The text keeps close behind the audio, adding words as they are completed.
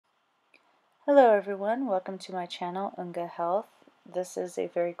Hello everyone, welcome to my channel Unga Health. This is a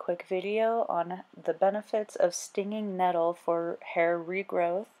very quick video on the benefits of stinging nettle for hair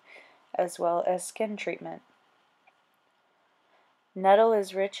regrowth as well as skin treatment. Nettle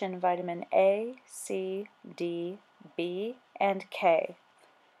is rich in vitamin A, C, D, B, and K.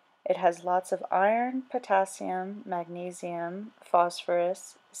 It has lots of iron, potassium, magnesium,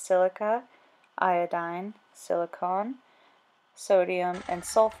 phosphorus, silica, iodine, silicone, sodium, and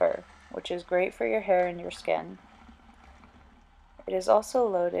sulfur, which is great for your hair and your skin. It is also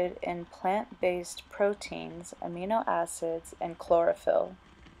loaded in plant-based proteins, amino acids, and chlorophyll.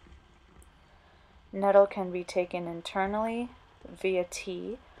 Nettle can be taken internally via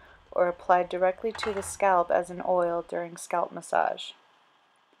tea or applied directly to the scalp as an oil during scalp massage.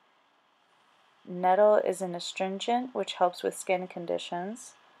 Nettle is an astringent which helps with skin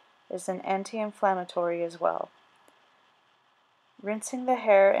conditions, is an anti-inflammatory as well. Rinsing the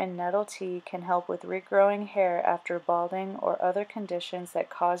hair in nettle tea can help with regrowing hair after balding or other conditions that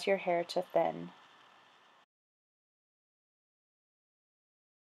cause your hair to thin.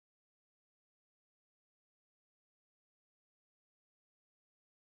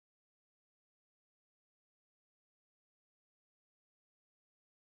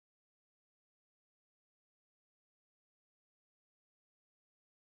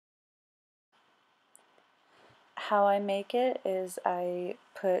 How I make it is I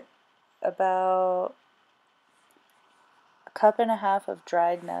put about a cup and a half of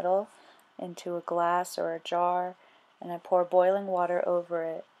dried nettle into a glass or a jar, and I pour boiling water over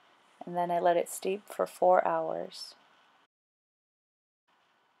it, and then I let it steep for 4 hours.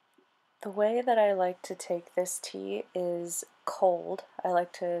 The way that I like to take this tea is cold. I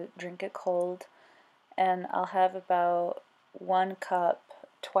like to drink it cold, and I'll have about 1 cup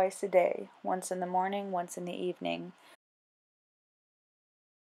twice a day, once in the morning, once in the evening.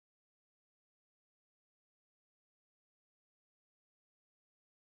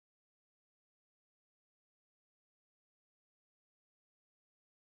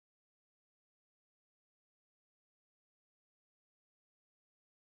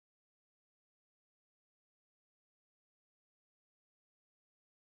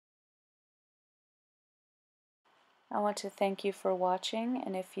 I want to thank you for watching,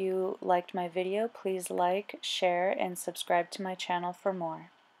 and if you liked my video, please like, share, and subscribe to my channel for more.